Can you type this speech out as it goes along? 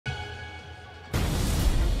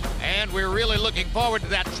And we're really looking forward to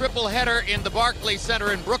that triple header in the Barclays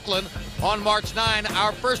Center in Brooklyn on March 9,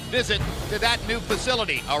 our first visit to that new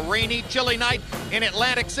facility. A rainy, chilly night in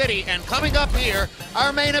Atlantic City. And coming up here,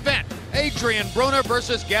 our main event, Adrien Broner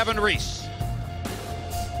versus Gavin Rees.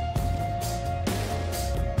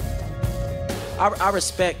 I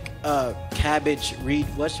respect Cabbage Reed.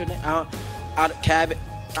 What's your name? Cabbage.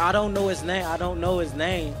 I don't know his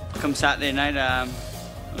name. Come Saturday night,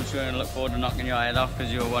 I'm sure going to look forward to knocking your head off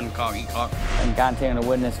because you're one cocky cock. I'm guaranteeing to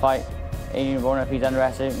win this fight. Adrien Broner, if he's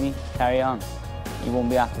underestimated me, carry on. He won't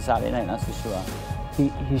be after Saturday night, that's for sure.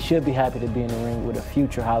 He should be happy to be in the ring with a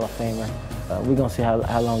future Hall of Famer. We're going to see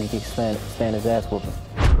how long he can stand his ass whooping.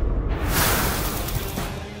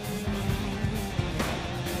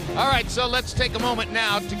 All right, so let's take a moment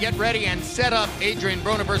now to get ready and set up Adrien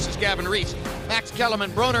Broner versus Gavin Rees. Max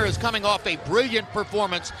Kellerman, Broner is coming off a brilliant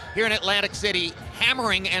performance here in Atlantic City,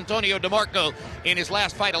 hammering Antonio DeMarco in his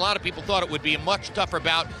last fight. A lot of people thought it would be a much tougher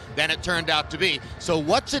bout than it turned out to be. So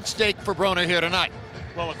what's at stake for Broner here tonight?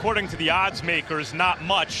 Well, according to the odds makers, not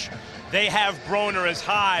much. They have Broner as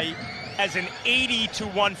high as an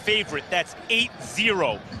 80-1 favorite. That's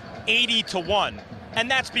 8-0, 80-1. And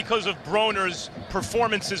that's because of Broner's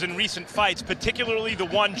performances in recent fights, particularly the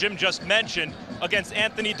one Jim just mentioned against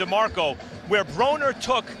Anthony DeMarco, where Broner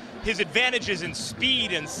took his advantages in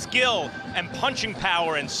speed and skill and punching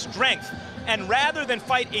power and strength, and rather than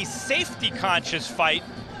fight a safety-conscious fight,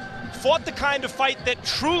 fought the kind of fight that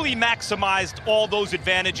truly maximized all those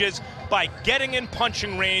advantages by getting in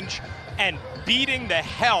punching range and beating the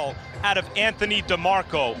hell out of Anthony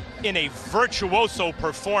DeMarco in a virtuoso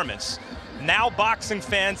performance. Now boxing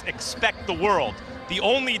fans expect the world. The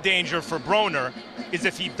only danger for Broner is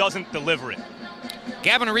if he doesn't deliver it.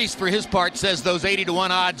 Gavin Rees, for his part, says those 80-1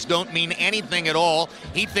 odds don't mean anything at all.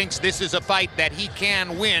 He thinks this is a fight that he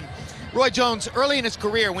can win. Roy Jones, early in his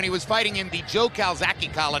career when he was fighting in the Joe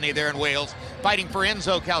Calzaghe colony there in Wales, fighting for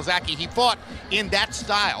Enzo Calzaghe, he fought in that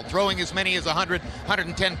style, throwing as many as 100,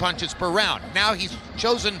 110 punches per round. Now he's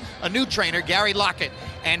chosen a new trainer, Gary Lockett,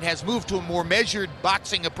 and has moved to a more measured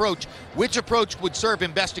boxing approach. Which approach would serve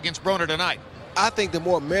him best against Broner tonight? I think the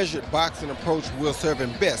more measured boxing approach will serve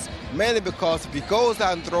him best, mainly because if he goes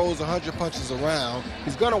out and throws 100 punches around,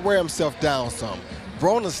 he's going to wear himself down some.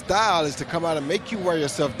 Broner's style is to come out and make you wear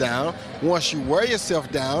yourself down. Once you wear yourself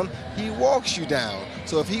down, he walks you down.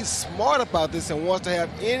 So if he's smart about this and wants to have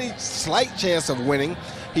any slight chance of winning,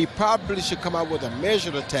 he probably should come out with a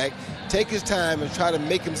measured attack, take his time, and try to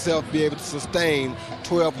make himself be able to sustain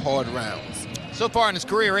 12 hard rounds. So far in his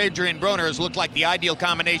career, Adrien Broner has looked like the ideal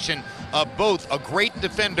combination of both a great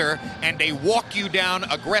defender and a walk-you-down,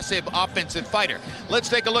 aggressive offensive fighter. Let's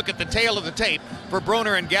take a look at the tail of the tape for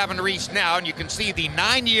Broner and Gavin Rees now, and you can see the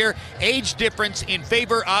 9-year age difference in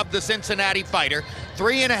favor of the Cincinnati fighter,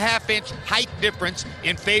 3.5-inch height difference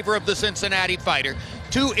in favor of the Cincinnati fighter,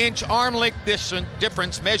 2-inch arm length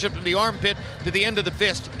difference measured from the armpit to the end of the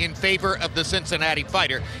fist in favor of the Cincinnati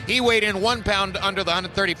fighter. He weighed in 1 pound under the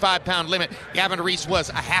 135-pound limit. Gavin Rees was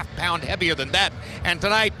a half-pound heavier than that. And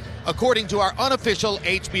tonight, according to our unofficial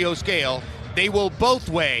HBO scale, they will both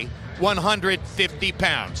weigh 150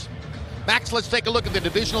 pounds. Max, let's take a look at the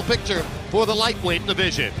divisional picture for the lightweight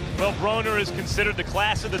division. Well, Broner is considered the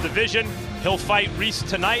class of the division. He'll fight Rees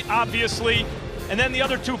tonight, obviously. And then the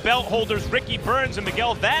other two belt holders, Ricky Burns and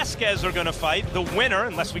Miguel Vasquez, are going to fight. The winner,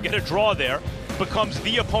 unless we get a draw there, becomes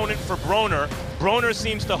the opponent for Broner. Broner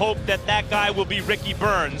seems to hope that that guy will be Ricky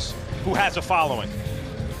Burns, who has a following.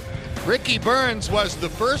 Ricky Burns was the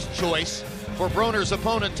first choice for Broner's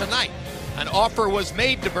opponent tonight. An offer was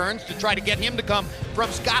made to Burns to try to get him to come from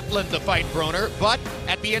Scotland to fight Broner, but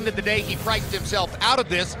at the end of the day, he priced himself out of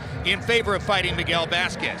this in favor of fighting Miguel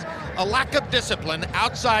Vasquez. A lack of discipline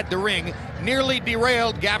outside the ring nearly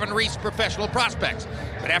derailed Gavin Rees' professional prospects.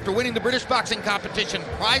 But after winning the British boxing competition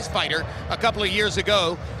prize fighter a couple of years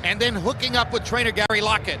ago, and then hooking up with trainer Gary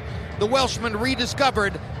Lockett, the Welshman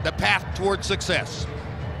rediscovered the path toward success.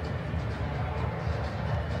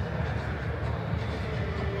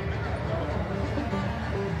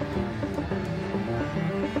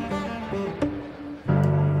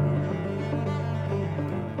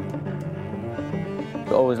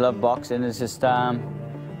 Always loved boxing. It's just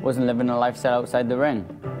wasn't living a lifestyle outside the ring.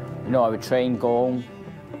 You know, I would train, go home,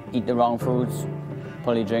 eat the wrong foods,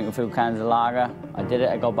 probably drink a few cans of lager. I did it.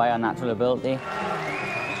 I got by on natural ability. In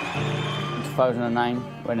 2009,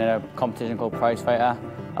 when at a competition called Prize Fighter,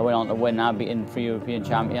 I went on to win that, beating 3 European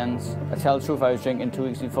champions. I tell the truth, I was drinking 2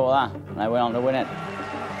 weeks before that, and I went on to win it.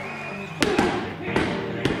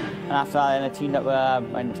 And after that, then I teamed up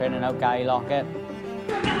with my training out, Gary Lockett.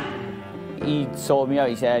 He he sold me out.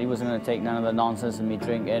 He said he wasn't going to take none of the nonsense of me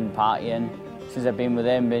drinking, partying. Since I've been with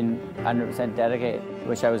him, been 100% dedicated.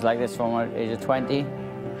 Wish I was like this from the age of 20.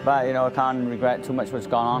 But, you know, I can't regret too much what's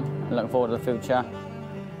gone on. I'm looking forward to the future.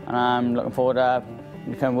 And I'm looking forward to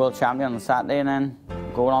becoming world champion on Saturday and then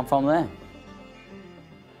going on from there.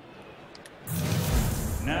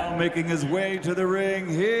 Now making his way to the ring,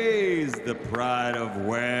 he's the pride of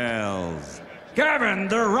Wales, Gavin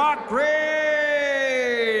 "The Rock" Rees.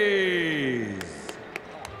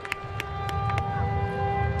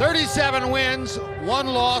 37 wins, 1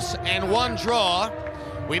 loss, and 1 draw.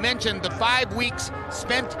 We mentioned the 5 weeks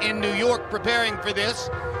spent in New York preparing for this.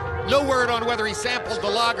 No word on whether he sampled the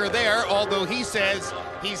lager there, although he says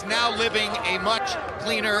he's now living a much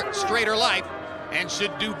cleaner, straighter life and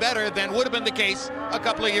should do better than would have been the case a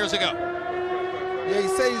couple of years ago. Yeah, he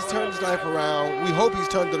says he's turned his life around. We hope he's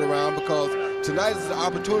turned it around because tonight is an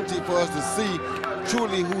opportunity for us to see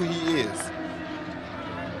truly who he is.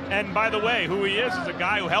 And by the way, who he is a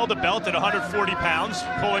guy who held a belt at 140 pounds,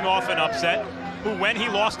 pulling off an upset, who when he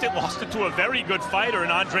lost it to a very good fighter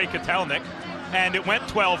in Andre Kotelnik, and it went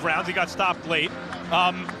 12 rounds. He got stopped late.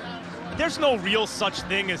 There's no real such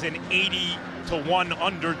thing as an 80-1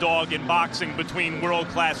 underdog in boxing between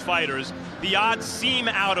world-class fighters. The odds seem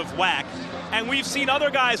out of whack, and we've seen other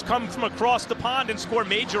guys come from across the pond and score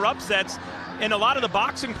major upsets. In a lot of the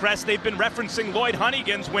boxing press, they've been referencing Lloyd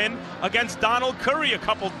Hunnigan's win against Donald Curry a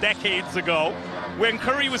couple decades ago, when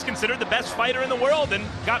Curry was considered the best fighter in the world and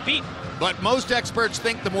got beat. But most experts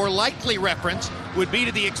think the more likely reference would be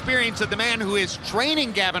to the experience of the man who is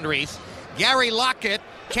training Gavin Rees. Gary Lockett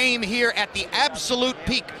came here at the absolute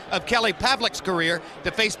peak of Kelly Pavlik's career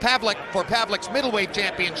to face Pavlik for Pavlik's middleweight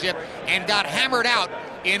championship and got hammered out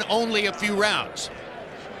in only a few rounds.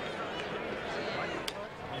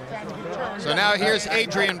 So now here's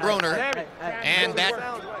Adrien Broner, and that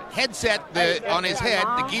headset on his head,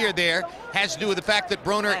 the gear there, has to do with the fact that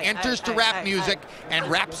Broner enters to rap music and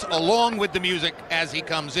raps along with the music as he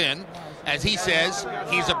comes in. As he says,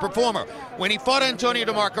 he's a performer. When he fought Antonio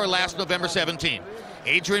DeMarco last November 17,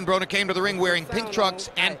 Adrien Broner came to the ring wearing pink trunks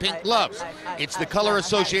and pink gloves. It's the color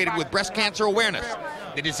associated with breast cancer awareness,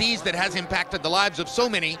 the disease that has impacted the lives of so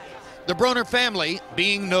many, the Broner family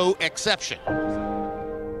being no exception.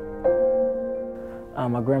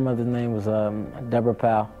 My grandmother's name was Deborah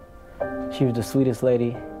Powell. She was the sweetest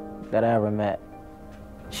lady that I ever met.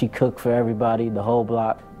 She cooked for everybody, the whole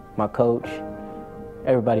block, my coach.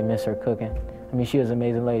 Everybody missed her cooking. I mean, she was an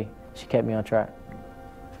amazing lady. She kept me on track.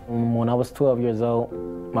 When I was 12 years old,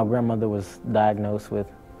 my grandmother was diagnosed with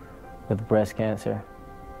breast cancer.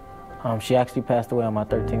 She actually passed away on my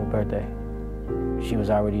 13th birthday. She was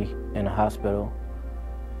already in a hospital.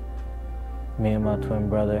 Me and my twin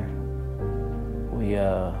brother, we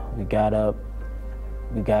got up,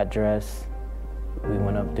 we got dressed, we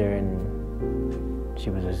went up there and she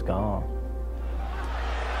was just gone.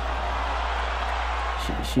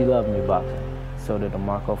 She loved me boxing. So did the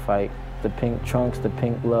Marco fight. The pink trunks, the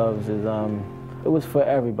pink gloves, it was for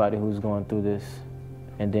everybody who's going through this.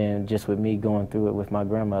 And then just with me going through it with my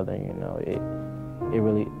grandmother, you know, it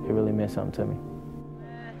really meant something to me.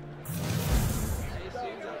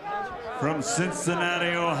 From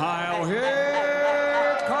Cincinnati, Ohio,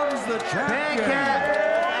 here comes the champion.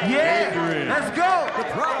 Yeah, Adrien. let's go. The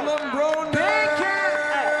problem, Broner.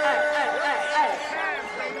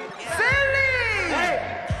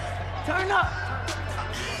 Turn up.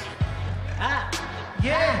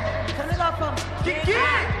 Yeah. Turn it up.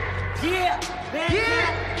 Yeah. Yeah.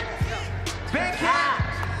 Big cat.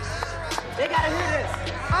 They gotta hear this.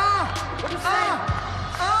 What you say?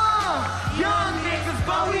 Young niggas,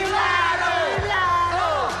 but we loud.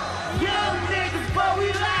 Young niggas, but we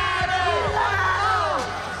loud.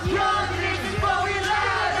 Young niggas, but we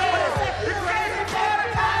loud. The crazy part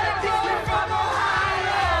about it, we're from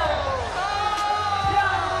Ohio.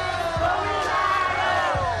 Young, but we loud.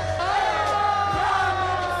 Young,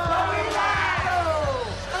 but we loud.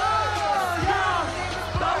 Young,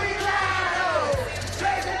 but we loud.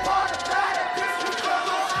 Crazy part about it, we're from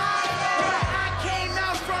Ohio. I came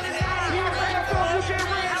out from the line. You ran from, you can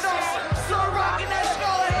ran off. So right.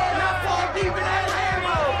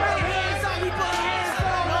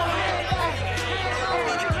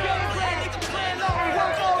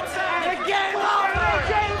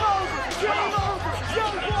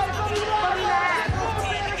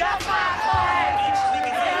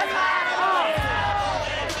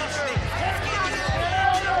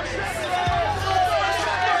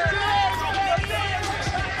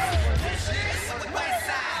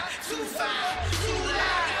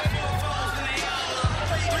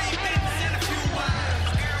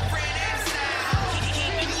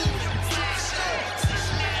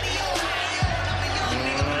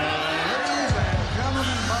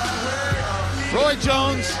 Roy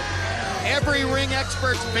Jones, every ring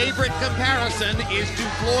expert's favorite comparison is to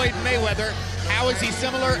Floyd Mayweather. How is he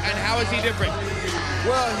similar and how is he different?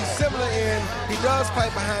 Well, he's similar in he does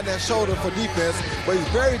fight behind that shoulder for defense, but he's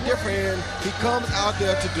very different in he comes out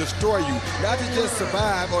there to destroy you, not to just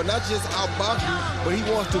survive or not just outbox you, but he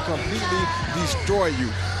wants to completely destroy you.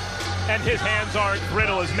 And his hands aren't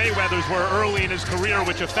brittle as Mayweather's were early in his career,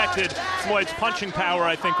 which affected Floyd's punching power.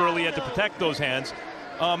 I think early had to protect those hands.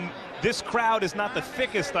 This crowd is not the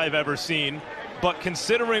thickest I've ever seen, but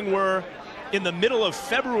considering we're in the middle of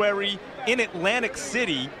February in Atlantic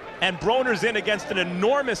City and Broner's in against an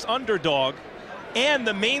enormous underdog and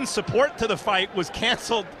the main support to the fight was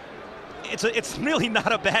canceled, it's really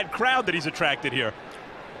not a bad crowd that he's attracted here.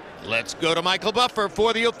 Let's go to Michael Buffer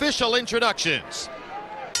for the official introductions.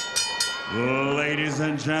 Ladies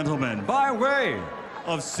and gentlemen, by way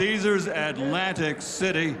of Caesars Atlantic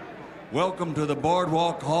City, welcome to the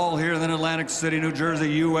Boardwalk Hall here in Atlantic City, New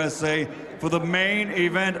Jersey, USA, for the main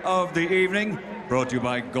event of the evening, brought to you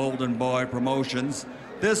by Golden Boy Promotions.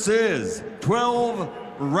 This is 12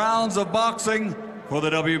 rounds of boxing for the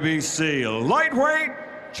WBC Lightweight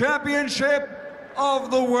Championship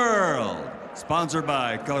of the World, sponsored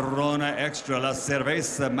by Corona Extra, La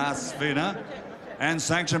Cerveza Más Fina, and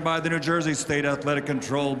sanctioned by the New Jersey State Athletic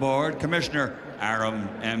Control Board, Commissioner Aram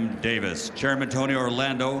M. Davis, Chairman Tony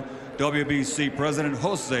Orlando, WBC President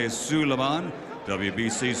Jose Suleiman,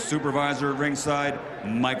 WBC Supervisor at ringside,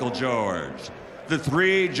 Michael George. The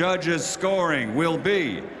three judges scoring will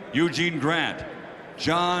be Eugene Grant,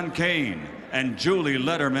 John Kane, and Julie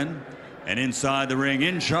Letterman. And inside the ring,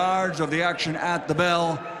 in charge of the action at the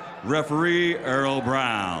bell, referee Earl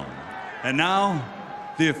Brown. And now,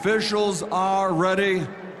 the officials are ready,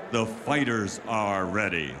 the fighters are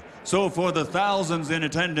ready. So for the thousands in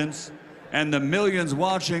attendance and the millions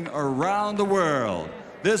watching around the world,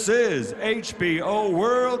 this is HBO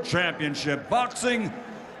World Championship Boxing.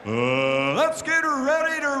 Let's get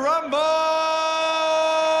ready to rumble!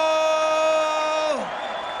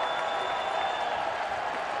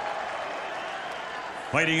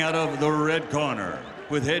 Fighting out of the red corner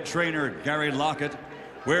with head trainer Gary Lockett,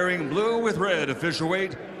 wearing blue with red, official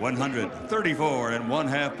weight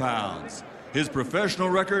 134.5 pounds. His professional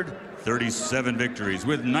record, 37 victories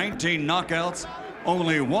with 19 knockouts,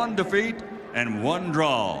 only 1 defeat and 1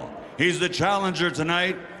 draw. He's the challenger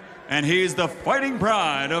tonight, and he's the fighting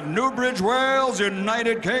pride of Newbridge, Wales,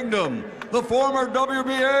 United Kingdom, the former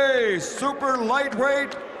WBA super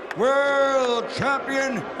lightweight world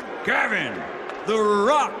champion, Gavin "The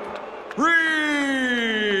Rock"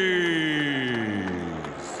 Rees.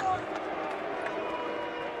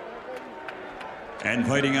 And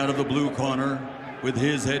fighting out of the blue corner with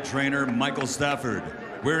his head trainer, Michael Stafford,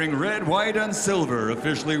 wearing red, white, and silver,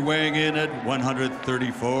 officially weighing in at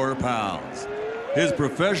 134 pounds. His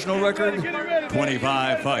professional record,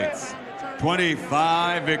 25 fights,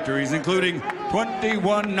 25 victories, including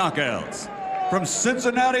 21 knockouts. From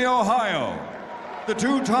Cincinnati, Ohio, the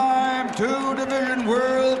two-time two-division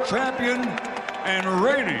world champion and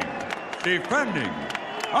reigning, defending,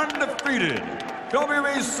 undefeated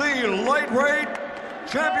WBC lightweight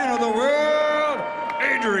champion of the world,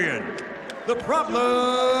 Adrien, the problem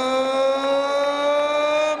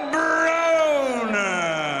Broner.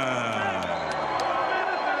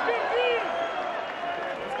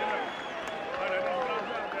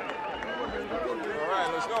 All right,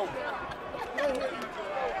 let's go.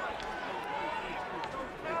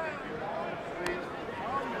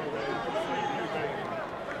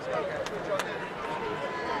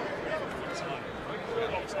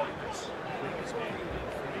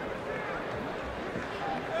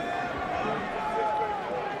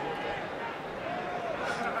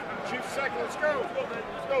 Let's go.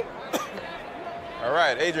 Let's go. All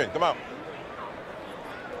right, Adrien, come on.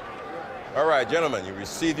 All right, gentlemen, you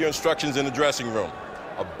received your instructions in the dressing room.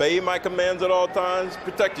 Obey my commands at all times.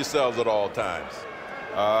 Protect yourselves at all times.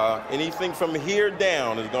 Anything from here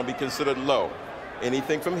down is going to be considered low.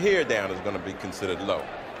 Anything from here down is going to be considered low.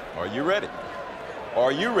 Are you ready?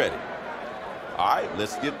 Are you ready? All right,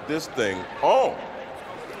 let's get this thing on.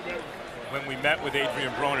 When we met with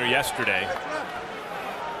Adrien Broner yesterday,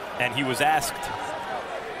 and he was asked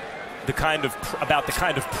about the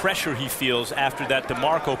kind of pressure he feels after that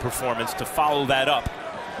DeMarco performance to follow that up.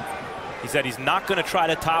 He said he's not going to try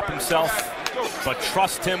to top himself, but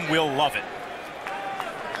trust him, we'll love it.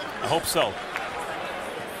 I hope so.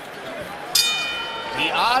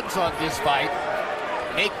 The odds on this fight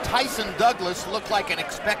make Tyson Douglas look like an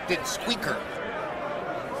expected squeaker.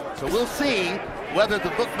 So we'll see whether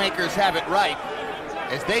the bookmakers have it right,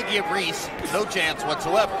 as they give Rees no chance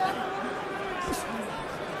whatsoever.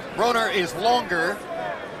 Broner is longer,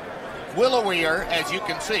 willowier, as you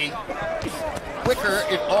can see. Quicker,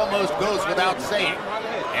 it almost goes without saying.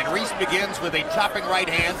 And Rees begins with a chopping right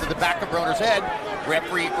hand to the back of Broner's head.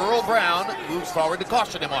 Referee Earl Brown moves forward to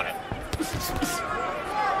caution him on it.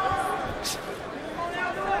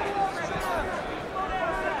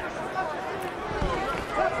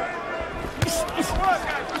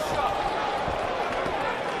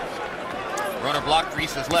 Broner blocked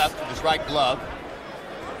Rees's left with his right glove.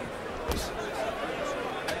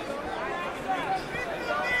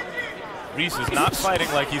 Rees is not fighting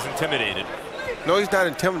like he's intimidated. No, he's not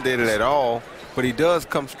intimidated at all, but he does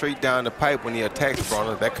come straight down the pipe when he attacks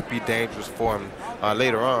Broner. That could be dangerous for him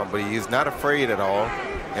later on, but he is not afraid at all,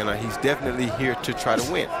 and he's definitely here to try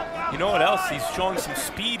to win. You know what else? He's showing some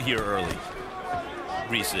speed here early.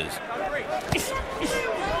 Rees is.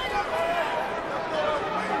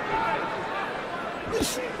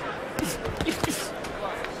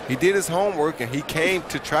 He did his homework, and he came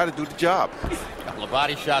to try to do the job. Couple of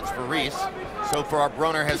body shots for Rees. So far,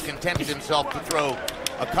 Broner has contented himself to throw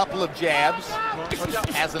a couple of jabs.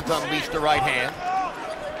 Hasn't unleashed a right hand.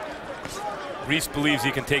 Rees believes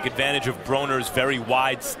he can take advantage of Broner's very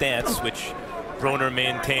wide stance, which Broner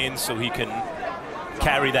maintains so he can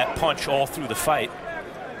carry that punch all through the fight.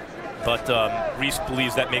 But Rees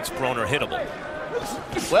believes that makes Broner hittable.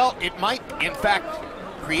 Well, it might, in fact,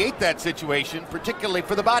 create that situation, particularly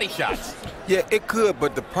for the body shots. Yeah, it could,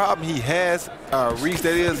 but the problem he has, Rees,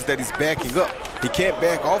 that he's backing up. He can't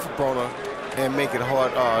back off of Broner and make it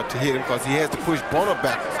hard to hit him because he has to push Broner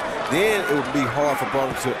backwards. Then it would be hard for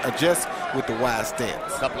Broner to adjust with the wide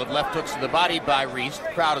stance. A couple of left hooks to the body by Rees. The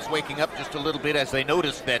crowd is waking up just a little bit as they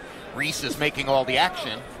notice that Rees is making all the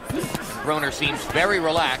action. And Broner seems very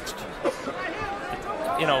relaxed.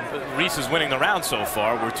 You know, Rees is winning the round so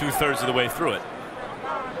far. We're 2/3 of the way through it.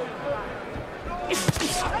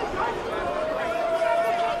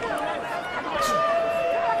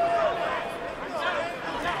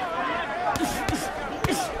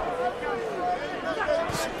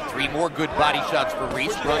 Three more good body shots for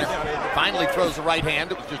Rees. Broner finally throws the right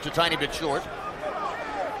hand. It was just a tiny bit short.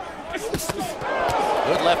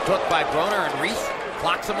 Good left hook by Broner, and Rees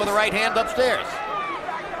clocks him with a right hand upstairs.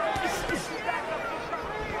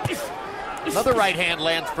 Another right hand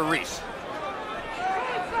lands for Rees.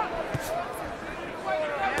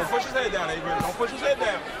 Don't push his head down, Adrien. Don't push his head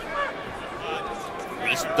down.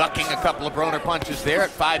 Rees ducking a couple of Broner punches there at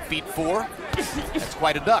 5'4". That's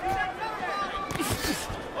quite a duck.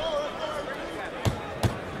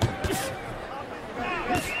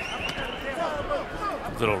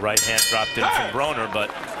 Little right hand dropped in from Broner,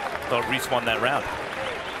 but thought Rees won that round.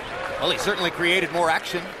 Well, he certainly created more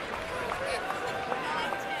action.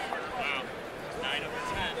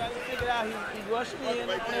 He's rushing in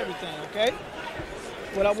on everything, okay?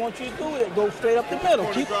 What I want you to do is go straight up the middle.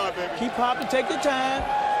 Keep popping, take your time.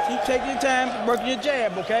 Keep taking your time, working your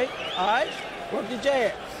jab, okay? All right? Work your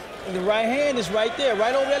jab. And the right hand is right there,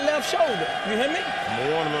 right over that left shoulder. You hear me?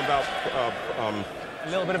 I'm warning him about a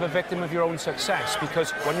little bit of a victim of your own success,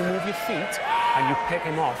 because when you move your feet and you pick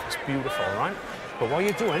him off, it's beautiful, right? But what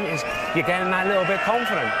you're doing is you're getting that little bit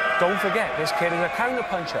confident. Don't forget, this kid is a counter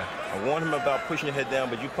puncher. I warn him about pushing your head down,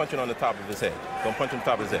 but you punching on the top of his head. Don't punch on the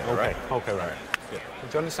top of his head, okay. right? Okay, right. Yeah. Do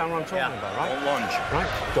you understand what I'm talking about, right? Don't lunge. Right,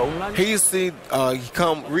 don't lunge. Here you see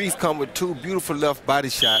Rees come with two beautiful left body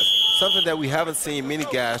shots, something that we haven't seen many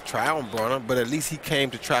guys try on Broner, but at least he came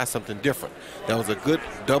to try something different. That was a good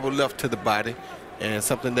double left to the body, and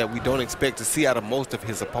something that we don't expect to see out of most of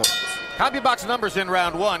his opponents. CompuBox numbers in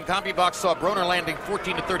round one. CompuBox saw Broner landing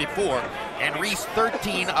 14 of 34 and Rees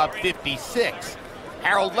 13 of 56.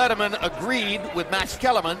 Harold Letterman agreed with Max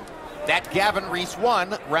Kellerman that Gavin Rees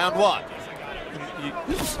won round one.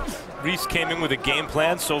 Rees came in with a game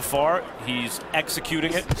plan so far. He's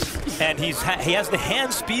executing it, and he has the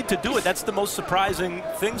hand speed to do it. That's the most surprising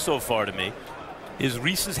thing so far to me, is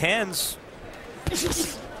Rees's hands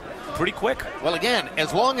pretty quick. Well, again,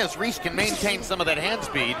 as long as Rees can maintain some of that hand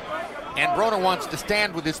speed, and Broner wants to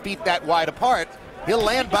stand with his feet that wide apart, he'll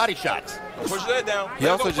land body shots. Don't push his head down. He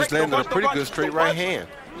also just landed a pretty good straight right hand.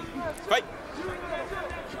 Fight.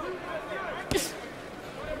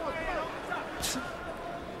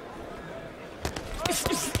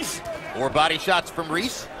 More body shots from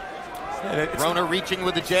Rees. Broner reaching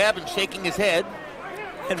with the jab and shaking his head.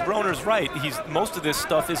 And Broner's right. Most of this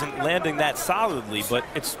stuff isn't landing that solidly, but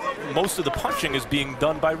most of the punching is being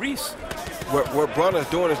done by Rees. What Broner's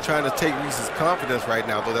doing is trying to take Rees's confidence right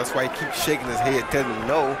now, though. That's why he keeps shaking his head, telling him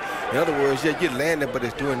no. In other words, yeah, you're landing, but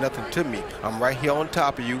it's doing nothing to me. I'm right here on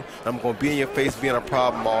top of you. I'm going to be in your face being a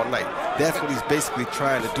problem all night. That's what he's basically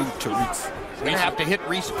trying to do to Rees. He's going to have to hit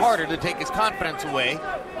Rees harder to take his confidence away.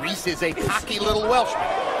 Rees is a cocky little Welshman.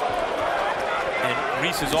 And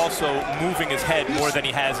Rees is also moving his head more than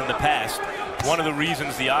he has in the past. One of the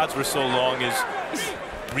reasons the odds were so long is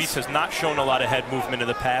Rees has not shown a lot of head movement in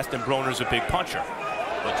the past, and Broner's a big puncher.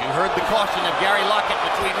 But you heard the caution of Gary Lockett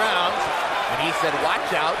between rounds, and he said, watch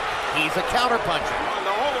out, he's a counterpuncher.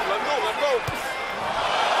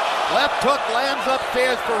 Left hook lands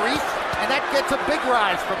upstairs for Rees, and that gets a big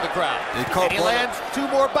rise from the crowd. And he lands 2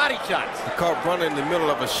 more body shots. He caught Broner in the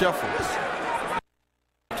middle of a shuffle.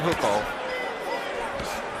 Hook off.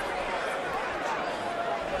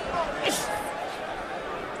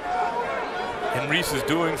 And Rees is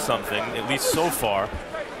doing something, at least so far,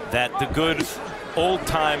 that the good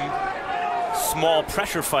old-time small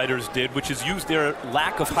pressure fighters did, which is use their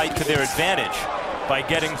lack of height to their advantage. By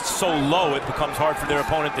getting so low, it becomes hard for their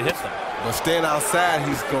opponent to hit them. But staying outside,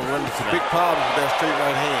 he's going to run into big problems with that straight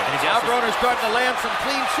right hand. And now Broner's starting to land some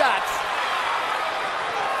clean shots.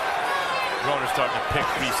 Broner's starting to pick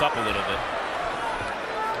Rees up a little bit.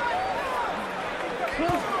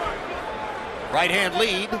 Right hand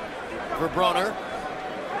lead for Broner.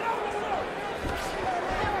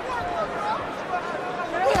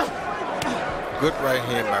 Good right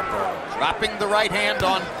hand by Broner. Dropping the right hand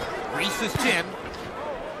on Rees's chin.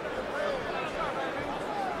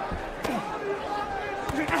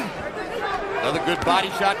 Another good body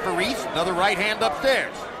shot for Rees. Another right hand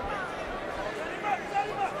upstairs.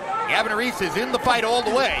 Gavin Rees is in the fight all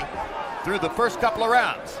the way through the first couple of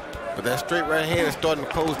rounds. But that straight right hand is starting to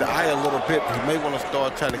close the eye a little bit. He may want to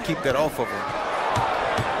start trying to keep that off of him.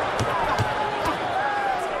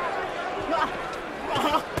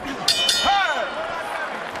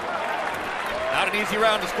 Not an easy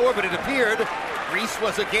round to score, but it appeared Rees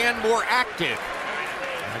was again more active.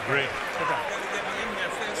 I agree.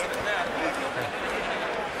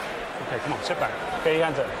 Okay, come on, sit back. Get your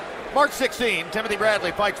hands up. March 16, Timothy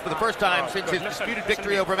Bradley fights for the first time since his disputed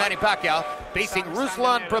victory over Manny Pacquiao, facing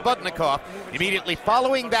Ruslan Probudnikov immediately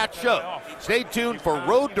following that show. Stay tuned for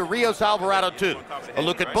Road to Rios Alvarado 2. A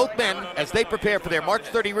look at both men as they prepare for their March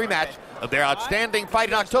 30 rematch of their outstanding fight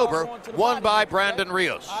in October, won by Brandon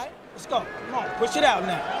Rios. All right, let's go. Come on, push it out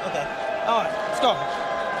now. Okay. All right, let's go.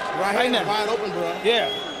 Right now. Wide open, bro. Yeah,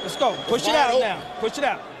 let's go. Push it out now. Push it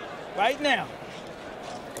out. Right now.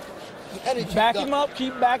 Back him up,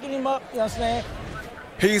 keep backing him up, you know what I'm saying?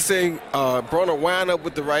 He's saying Broner wind up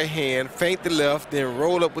with the right hand, feint the left, then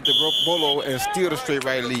roll up with the bolo and steal the straight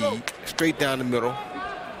right lead, straight down the middle.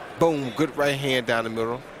 Boom, good right hand down the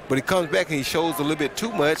middle. But he comes back and he shows a little bit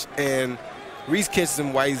too much, and Rees catches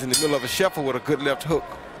him while he's in the middle of a shuffle with a good left hook.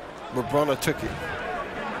 But Broner took it.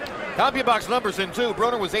 CompuBox numbers in two.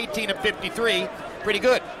 Broner was 18 of 53, pretty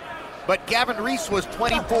good. But Gavin Rees was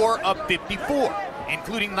 24 of 54.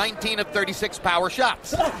 Including 19 of 36 power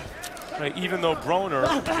shots. Right, even though Broner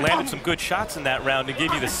landed some good shots in that round and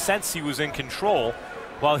gave you the sense he was in control,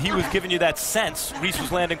 while he was giving you that sense, Rees was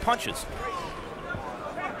landing punches.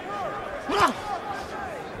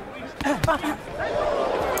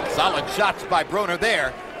 Solid shots by Broner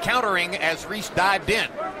there, countering as Rees dived in.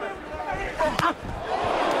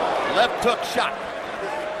 Left hook shot.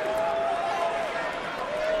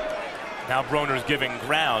 Now Broner's giving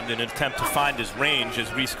ground in an attempt to find his range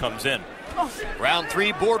as Rees comes in. Round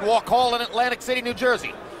 3, Boardwalk Hall in Atlantic City, New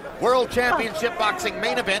Jersey. World Championship Boxing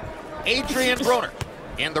main event, Adrien Broner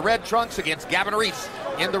in the red trunks against Gavin Rees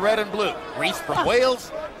in the red and blue. Rees from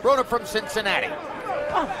Wales, Broner from Cincinnati.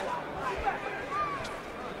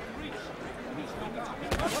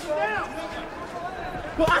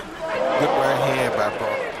 Good right hand by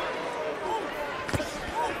Broner.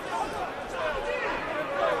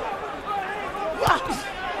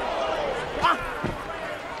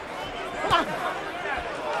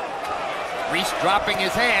 Rees dropping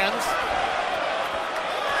his hands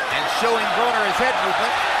and showing Broner his head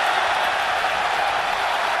movement.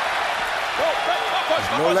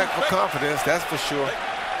 There's no lack of confidence, that's for sure.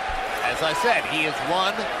 As I said, he is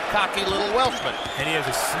one cocky little Welshman. And he has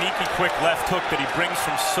a sneaky quick left hook that he brings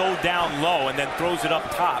from so down low and then throws it up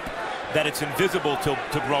top that it's invisible to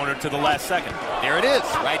Broner to the last second. There it is,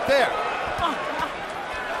 right there.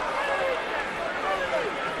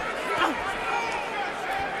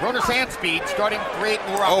 Broner's hand speed starting to create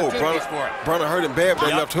more opportunities for him. Broner hurt him bad with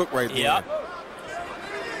that left hook right there. Yep.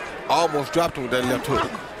 Almost dropped him with that left hook.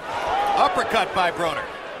 Uppercut by Broner.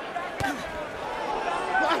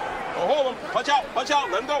 Oh, hold him. Punch out,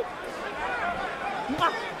 let him go.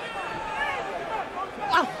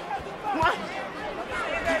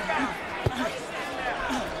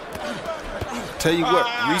 Tell you what,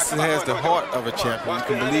 Rees has the heart of a champion. You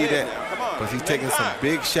can believe that. Because he's taking some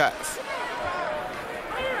big shots.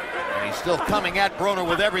 He's still coming at Broner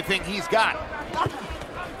with everything he's got.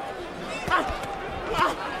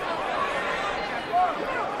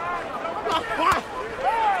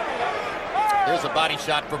 There's a body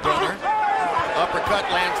shot for Broner. Uppercut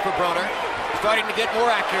lands for Broner. Starting to get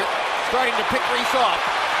more accurate. Starting to pick Rees off.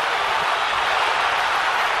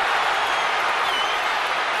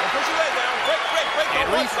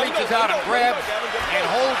 And Rees reaches out and grabs and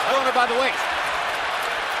holds Broner by the waist.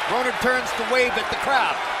 Broner turns to wave at the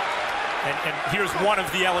crowd. And here's one of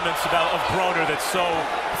the elements of Broner that's so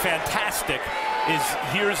fantastic is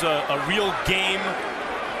here's a real game,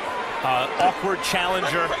 awkward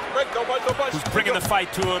challenger who's bringing the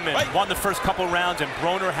fight to him and won the first couple rounds, and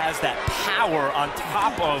Broner has that power on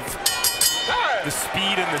top of the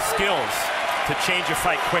speed and the skills to change a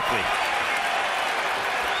fight quickly.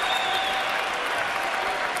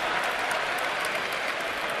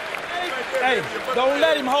 Hey, don't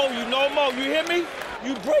let him hold you no more. You hear me?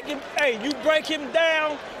 You break him. Hey, you break him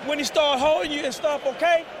down when he start holding you and stuff.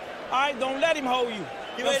 Okay? All right. Don't let him hold you.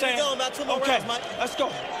 You ready to go? About 2 more rounds, Mike. Let's go.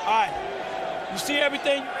 All right. You see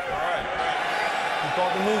everything? All right. You've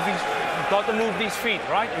got to move these. You've got to move these feet,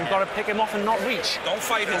 right? You've got to pick him off and not reach. Don't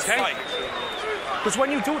fight his fight. Because when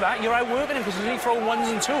you do that, you're outworking him because he's only throwing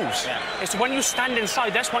 1s and 2s. Yeah. It's when you stand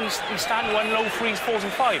inside, that's when you stand 1 low 3s, 4s,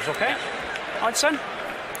 and 5s, okay? All right, son?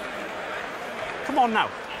 Come on now.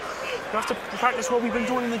 You have to practice what we've been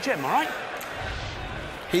doing in the gym, all right?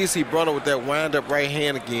 Here you see Broner with that wind-up right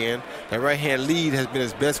hand again. That right hand lead has been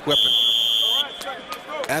his best weapon.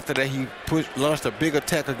 After that, he launched a big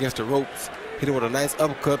attack against the ropes. Hit him with a nice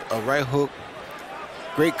uppercut, a right hook.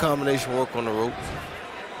 Great combination work on the ropes.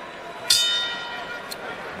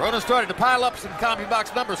 Broner started to pile up some combi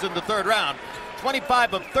box numbers in the third round.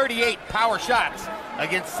 25 of 38 power shots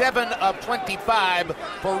against 7 of 25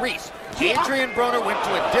 for Rees. Adrien Broner went to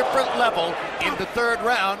a different level in the third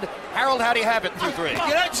round. Harold, how do you have it through 3? You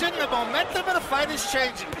know, Jim, the momentum of the fight is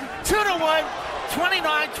changing. 2-1,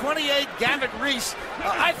 29-28, Gavin Rees.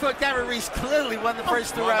 I thought Gavin Rees clearly won the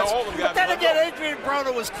first 2 rounds. But then again, Adrien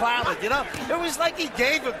Broner was clouded, you know? It was like he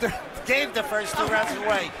gave the first 2 rounds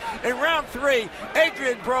away. In round 3,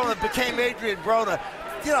 Adrien Broner became Adrien Broner.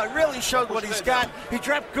 You know, really showed what he's got. He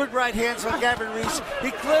dropped good right hands on Gavin Rees.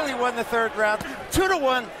 He clearly won the third round.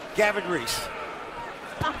 2-1, Gavin Rees.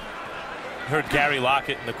 Heard Gary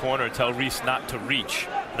Lockett in the corner tell Rees not to reach.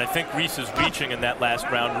 And I think Rees's reaching in that last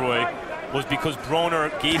round, Roy, was because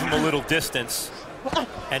Broner gave him a little distance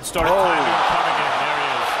and started timing him coming in. There he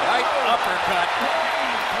is. Right uppercut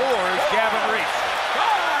floors Gavin Rees.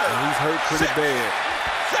 And he's hurt pretty bad.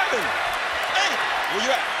 7, 8. Where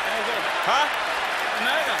you at? Huh?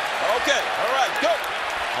 Okay, all right, go.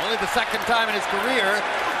 Only the second time in his career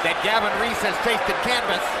that Gavin Rees has tasted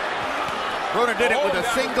canvas. Broner did it with a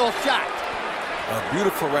single shot. A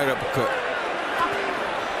beautiful right uppercut.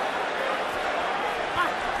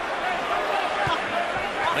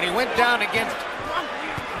 When he went down against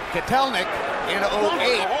Kotelnik in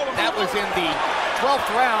 08, that was in the 12th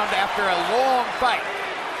round after a long fight.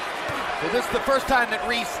 So this is the first time that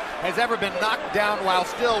Rees has ever been knocked down while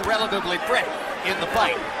still relatively fresh in the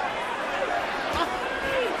fight.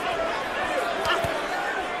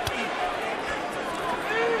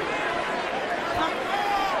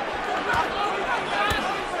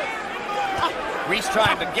 Rees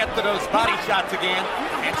trying to get to those body shots again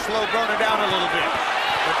and slow Broner down a little bit.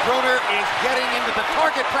 But Broner is getting into the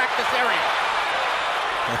target practice area.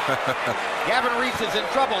 Gavin Rees is in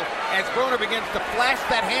trouble as Broner begins to flash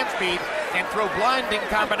that hand speed and throw blinding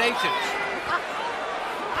combinations.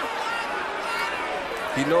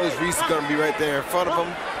 He knows Rees is going to be right there in front of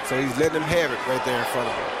him, so he's letting him have it right there in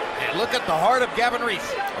front of him. And look at the heart of Gavin Rees.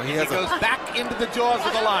 He goes back into the jaws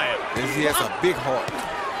of the lion. He has a big heart.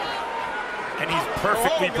 And he's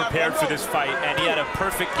perfectly prepared for this fight, and he had a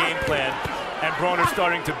perfect game plan, and Broner's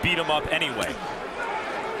starting to beat him up anyway.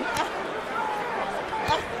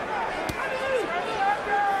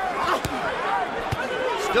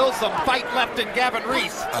 Still some fight left in Gavin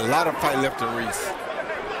Rees. A lot of fight left in Rees.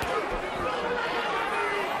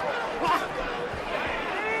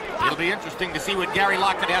 It'll be interesting to see what Gary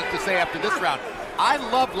Lockett has to say after this round. I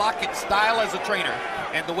love Lockett's style as a trainer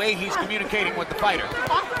and the way he's communicating with the fighter.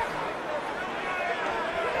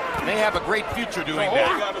 They have a great future doing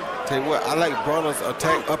that. Tell you what, I like Broner's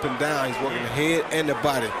attack up and down. He's working the head and the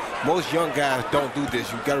body. Most young guys don't do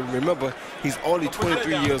this. You got to remember, he's only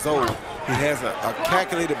 23 years old. He has a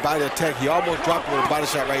calculated body attack. He almost dropped him with a body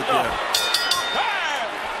shot right there.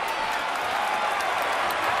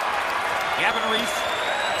 Gavin Rees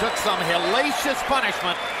took some hellacious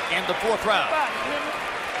punishment in the 4th round.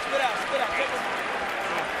 Spit out.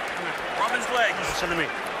 Rub his leg. Listen to me.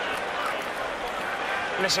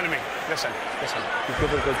 Listen to me. Listen. You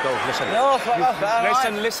give it a good go. Listen. No,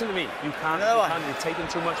 Listen to me. You can't. You're taking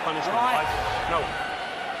too much punishment. Right? No.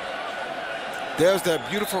 There's that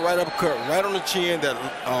beautiful right uppercut right on the chin that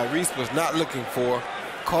Rees was not looking for.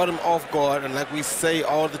 Caught him off guard, and like we say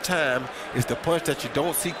all the time, it's the punch that you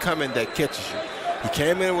don't see coming that catches you. He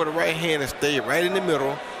came in with a right hand and stayed right in the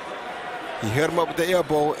middle. He hit him up with the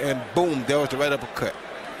elbow, and boom, there was the right uppercut.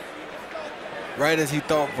 Right as he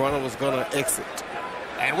thought Broner was going to exit.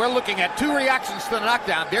 And we're looking at 2 reactions to the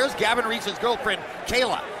knockdown. There's Gavin Rees's girlfriend,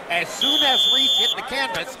 Kayla. As soon as Rees hit the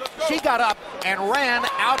canvas, she got up and ran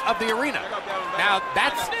out of the arena. Now,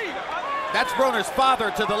 that's Broner's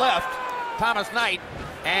father to the left, Thomas Knight,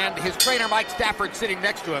 and his trainer, Mike Stafford, sitting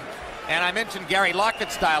next to him. And I mentioned Gary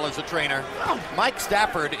Lockett's style as a trainer. Mike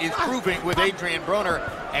Stafford is proving with Adrien Broner,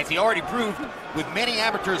 as he already proved with many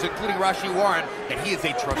amateurs, including Rashi Warren, that he is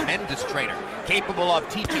a tremendous trainer, capable of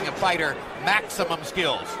teaching a fighter maximum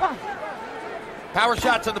skills. Power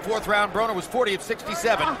shots in the 4th round. Broner was 40 of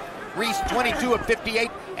 67. Rees 22 of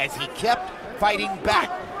 58 as he kept fighting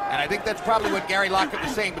back. And I think that's probably what Gary Lockett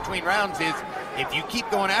was saying between rounds is, if you keep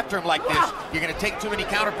going after him like this, you're going to take too many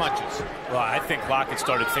counter punches. Well, I think Lockett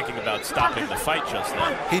started thinking about stopping the fight just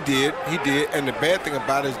then. He did. And the bad thing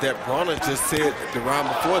about it is that Broner just said the round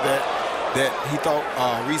before that he thought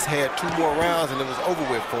Rees had 2 more rounds and it was over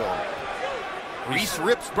with for him. Rees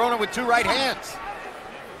rips Broner with 2 right hands.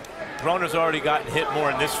 Broner's already gotten hit more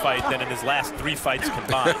in this fight than in his last 3 fights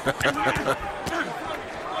combined.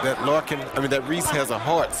 That Rees has a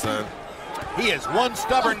heart, son. He is one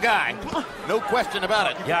stubborn guy. No question about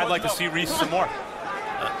it. Yeah, I'd like to see Rees some more.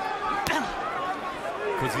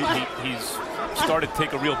 Because he's started to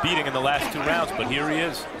take a real beating in the last 2 rounds, but here he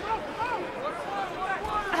is.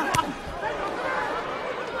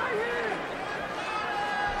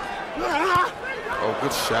 Oh,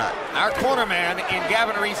 good shot. Our corner man in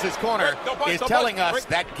Gavin Rees's corner is telling us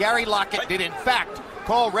that Gary Lockett did in fact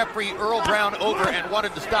call referee Earl Brown over and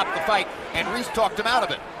wanted to stop the fight, and Rees talked him out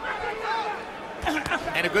of it.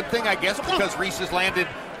 And a good thing, I guess, because Rees has landed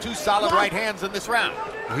 2 solid right hands in this round.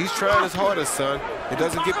 Well, he's trying his hardest, son. It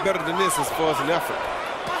doesn't get better than this as far as an effort.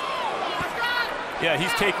 Yeah,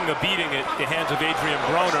 he's taking a beating at the hands of Adrien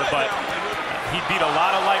Broner, but he beat a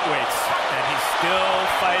lot of lightweights, and he's still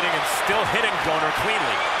fighting and still hitting Broner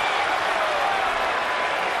cleanly.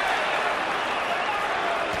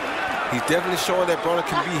 He's definitely showing that Broner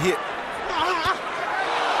can be hit.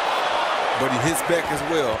 But he hits back as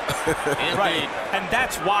well. Right, and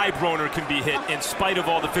that's why Broner can be hit in spite of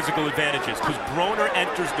all the physical advantages, because Broner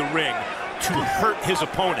enters the ring to hurt his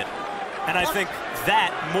opponent. And I think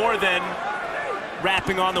that, more than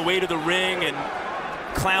rapping on the way to the ring and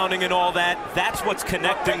clowning and all that, that's what's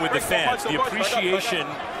connecting with the fans. The appreciation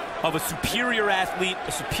of a superior athlete,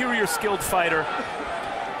 a superior skilled fighter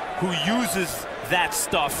who uses that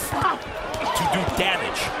stuff to do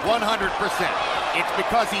damage. 100%. It's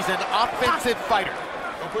because he's an offensive fighter.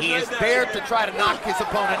 He is there to try to knock his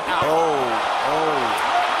opponent out.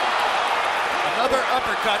 Another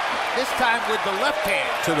uppercut, this time with the left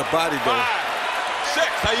hand. To the body, though. 5, 6,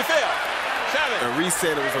 how you feel? 7. And Rees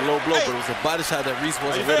said it was a low blow, but it was a body shot that Rees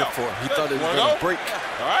wasn't ready for. He thought it was going to break.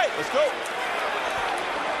 All right, let's go.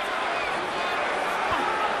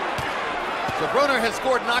 So Broner has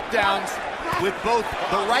scored knockdowns with both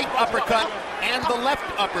the right uppercut and the left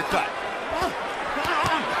uppercut.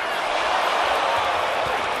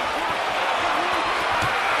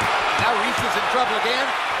 Now Rees is in trouble again,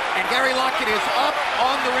 and Gary Lockett is up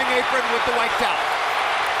on the ring apron with the white towel.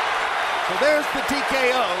 So there's the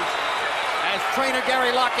TKOs as trainer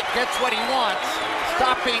Gary Lockett gets what he wants,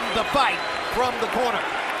 stopping the fight from the corner.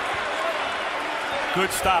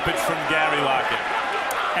 Good stoppage from Gary Lockett.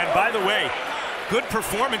 And by the way, good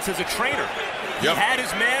performance as a trainer. He had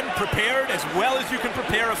his man prepared as well as you can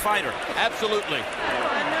prepare a fighter. Absolutely.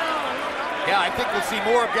 Yeah, I think we'll see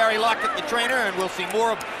more of Gary Lockett, the trainer, and we'll see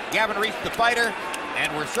more of Gavin Rees, the fighter,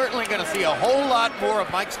 and we're certainly going to see a whole lot more of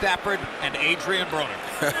Mike Stafford and Adrien Broner.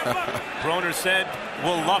 Broner said,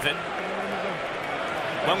 we'll love it.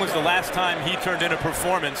 When was the last time he turned in a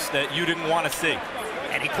performance that you didn't want to see?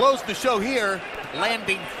 And he closed the show here,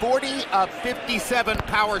 landing 40 of 57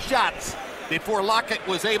 power shots before Lockett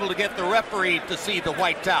was able to get the referee to see the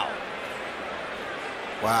white towel.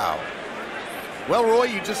 Wow. Well, Roy,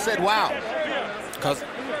 you just said wow.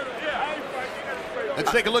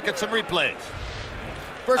 Let's take a look at some replays.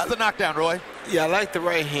 First, the knockdown, Roy. Yeah, I like the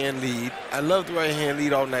right hand lead. I love the right hand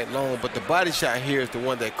lead all night long, but the body shot here is the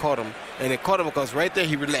one that caught him. And it caught him because right there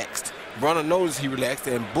he relaxed. Broner noticed he relaxed,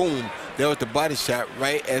 and boom, there was the body shot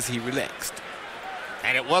right as he relaxed.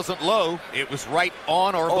 And it wasn't low. It was right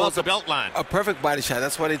on or above the belt line. A perfect body shot.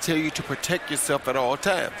 That's why they tell you to protect yourself at all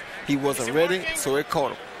times. He wasn't ready, so it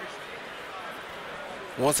caught him.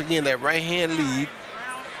 Once again, that right hand lead,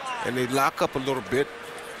 and they lock up a little bit.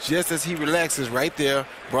 Just as he relaxes right there,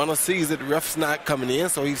 Broner sees that the ref's not coming in,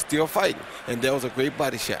 so he's still fighting. And that was a great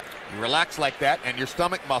body shot. You relax like that, and your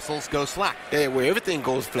stomach muscles go slack. Yeah, where everything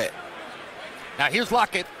goes flat. Now here's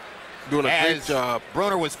Lockett. Doing a great job.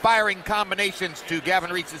 Broner was firing combinations to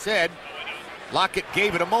Gavin Rees's head. Lockett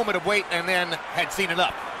gave it a moment of wait and then had seen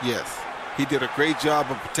enough. Yes, he did a great job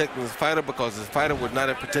of protecting his fighter because his fighter would not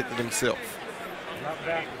have protected himself.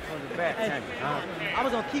 I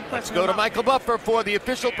was gonna keep questioning. Let's go to Michael Buffer for the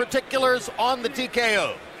official particulars on the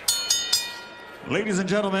TKO. Ladies and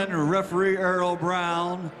gentlemen, referee Earl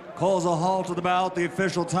Brown calls a halt to the bout. The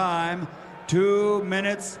official time, 2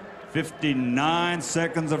 minutes, 59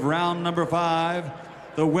 seconds of round number 5.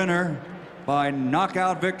 The winner by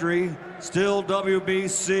knockout victory, still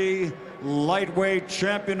WBC lightweight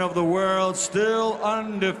champion of the world, still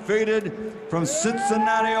undefeated from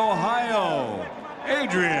Cincinnati, Ohio,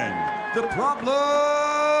 Adrien, the Problem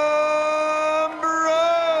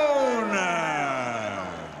Broner.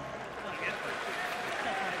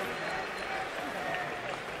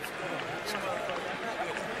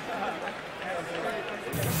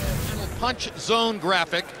 Punch zone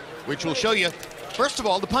graphic, which will show you, first of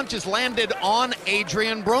all, the punches landed on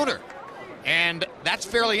Adrien Broner. And that's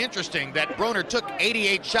fairly interesting that Broner took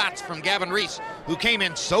 88 shots from Gavin Rees, who came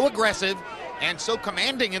in so aggressive and so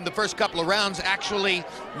commanding in the first couple of rounds, actually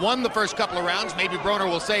won the first couple of rounds. Maybe Broner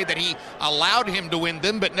will say that he allowed him to win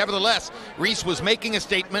them, but nevertheless, Rees was making a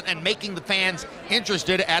statement and making the fans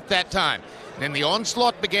interested at that time. Then the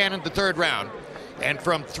onslaught began in the third round. And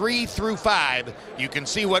from 3 through 5, you can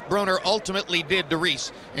see what Broner ultimately did to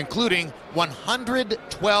Rees, including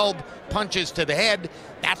 112 punches to the head.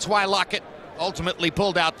 That's why Lockett ultimately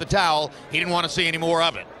pulled out the towel. He didn't want to see any more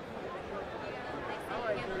of it.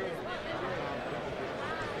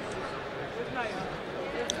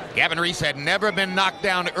 Gavin Rees had never been knocked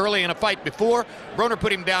down early in a fight before. Broner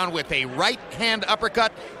put him down with a right-hand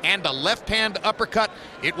uppercut and a left-hand uppercut.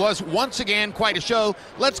 It was once again quite a show.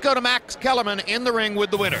 Let's go to Max Kellerman in the ring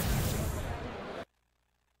with the winner.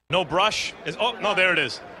 No brush? Oh, no, there it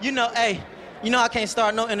is. You know, hey, you know I can't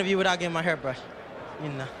start no interview without getting my hair brushed. You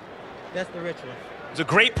know, that's the ritual. It was a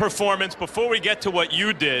great performance. Before we get to what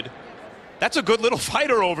you did, that's a good little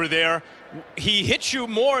fighter over there. He hit you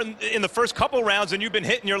more in the first couple rounds than you've been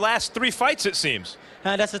hitting your last 3 fights, it seems.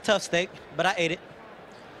 That's a tough steak, but I ate it.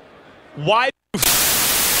 Why?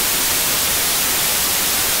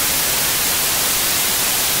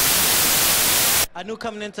 I knew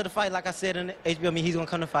coming into the fight, like I said in the HBO, he's gonna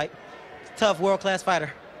come to fight. Tough, world-class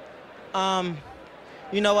fighter.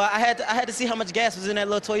 You know, I had to see how much gas was in that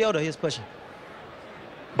little Toyota he was pushing.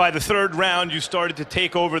 By the third round, you started to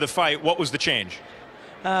take over the fight. What was the change?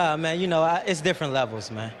 Man, you know, it's different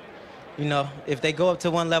levels, man. You know, if they go up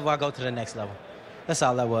to one level, I go to the next level. That's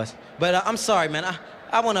all that was. But I'm sorry, man.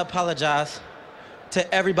 I want to apologize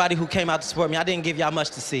to everybody who came out to support me. I didn't give y'all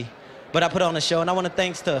much to see, but I put on the show, and I want to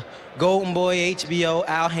thanks to Golden Boy, HBO,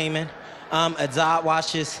 Al Heyman, Azad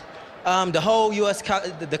Washes, the whole U.S.,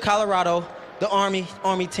 the Colorado, the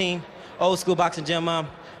Army team, old school boxing gym.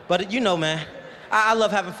 But you know, man, I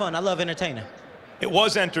love having fun. I love entertaining. It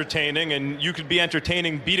was entertaining, and you could be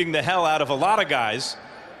entertaining beating the hell out of a lot of guys.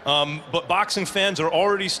 But boxing fans are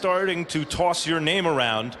already starting to toss your name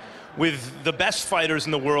around with the best fighters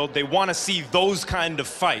in the world. They want to see those kind of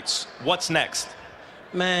fights. What's next?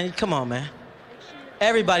 Man, come on, man.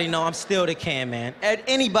 Everybody know I'm still the can, man.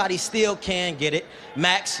 Anybody still can get it.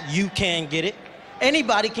 Max, you can get it.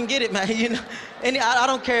 Anybody can get it, man. You know, I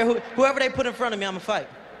don't care whoever they put in front of me, I'm gonna fight.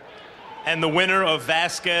 And the winner of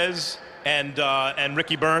Vasquez and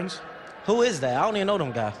Ricky Burns? Who is that? I don't even know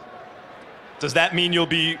them guys. Does that mean you'll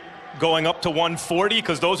be going up to 140?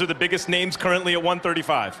 Because those are the biggest names currently at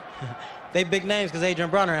 135. They big names because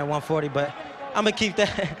Adrien Broner at 140, but I'm gonna keep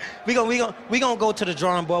that. we gonna go to the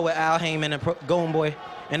drawing board with Al Heyman and Golden Boy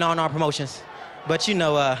and on our promotions. But you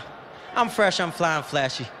know, I'm fresh, I'm flying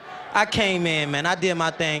flashy. I came in, man. I did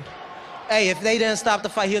my thing. Hey, if they didn't stop the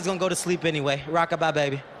fight, he was gonna go to sleep anyway. Rockabye,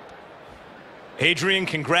 baby. Adrien,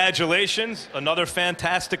 congratulations. Another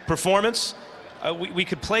fantastic performance. We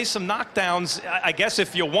could play some knockdowns, I guess,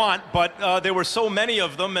 if you want, but there were so many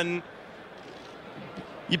of them, and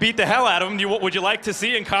you beat the hell out of them. Would you like to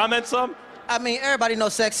see and comment some? I mean, everybody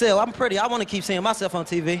knows sex sell. I'm pretty. I want to keep seeing myself on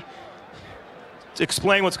TV.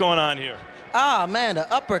 Explain what's going on here. Ah, man,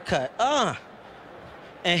 the uppercut.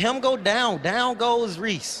 And him go down. Down goes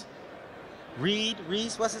Rees. Rees,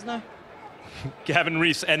 what's his name? Gavin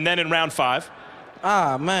Rees. And then in round 5.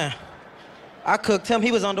 Ah, man. I cooked him.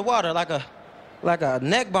 He was underwater like a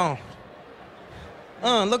neck bone.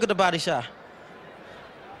 Look at the body shot.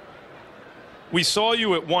 We saw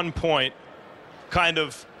you at one point kind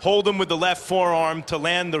of hold him with the left forearm to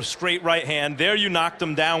land the straight right hand. There you knocked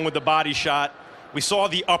him down with the body shot. We saw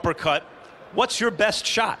the uppercut. What's your best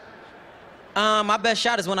shot? My best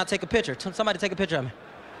shot is when I take a picture. Somebody take a picture of me.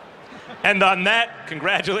 And on that,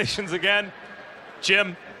 congratulations again,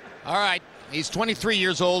 Jim. All right. He's 23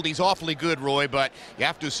 years old. He's awfully good, Roy, but you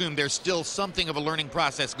have to assume there's still something of a learning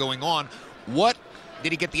process going on. What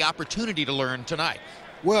did he get the opportunity to learn tonight?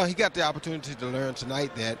 Well, he got the opportunity to learn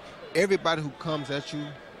tonight that everybody who comes at you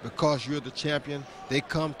because you're the champion, they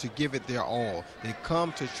come to give it their all. They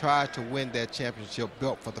come to try to win that championship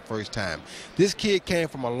belt for the first time. This kid came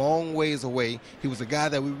from a long ways away. He was a guy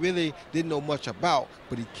that we really didn't know much about,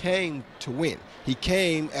 but he came to win. He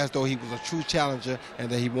came as though he was a true challenger and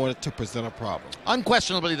that he wanted to present a problem.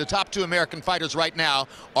 Unquestionably, the top 2 American fighters right now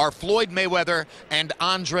are Floyd Mayweather and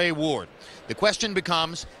Andre Ward. The question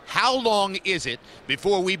becomes, how long is it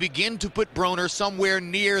before we begin to put Broner somewhere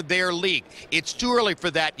near their league? It's too early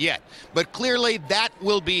for that yet, but clearly that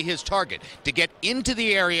will be his target, to get into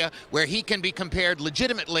the area where he can be compared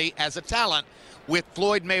legitimately as a talent with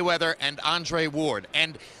Floyd Mayweather and Andre Ward.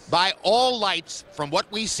 And by all lights, from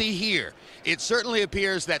what we see here, it certainly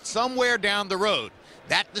appears that somewhere down the road,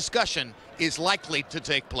 that discussion is likely to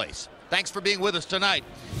take place. Thanks for being with us tonight.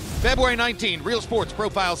 February 19, Real Sports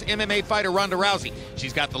profiles MMA fighter Ronda Rousey.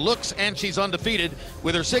 She's got the looks and she's undefeated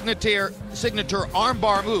with her signature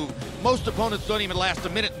armbar move. Most opponents don't even last a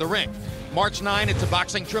minute in the ring. March 9, it's a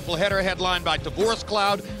boxing triple header headlined by Tavoris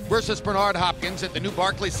Cloud versus Bernard Hopkins at the new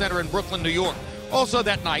Barclays Center in Brooklyn, New York. Also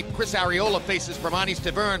that night, Chris Arreola faces Bramanis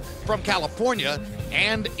Tavern from California,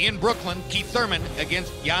 and in Brooklyn, Keith Thurman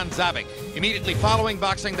against Jan Zabek. Immediately following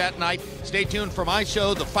boxing that night, stay tuned for my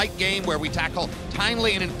show, The Fight Game, where we tackle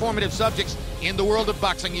timely and informative subjects in the world of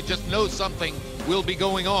boxing. You just know something will be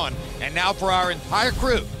going on. And now for our entire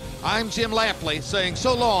crew, I'm Jim Lampley saying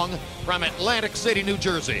so long from Atlantic City, New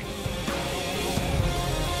Jersey.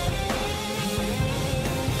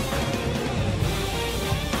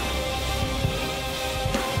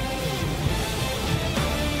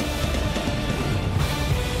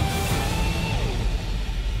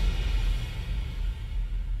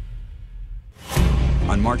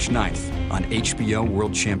 On March 9th on HBO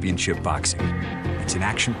World Championship Boxing. It's an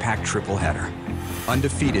action-packed triple header.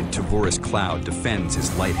 Undefeated Tavoris Cloud defends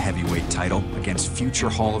his light heavyweight title against future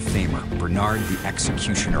Hall of Famer Bernard the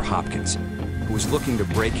Executioner Hopkins, who is looking to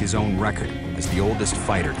break his own record as the oldest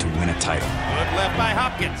fighter to win a title. Good left by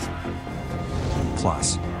Hopkins.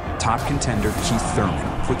 Plus, top contender Keith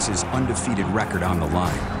Thurman puts his undefeated record on the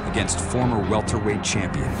line against former welterweight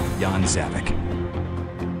champion Jan Zabek.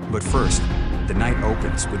 But first, the night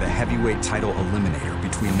opens with a heavyweight title eliminator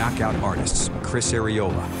between knockout artists Chris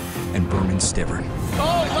Arreola and Berman Stivern.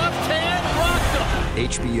 Oh, left hand rocked him.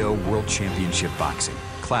 HBO World Championship Boxing,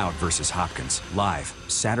 Cloud versus Hopkins, live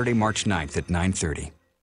Saturday, March 9th at 9:30.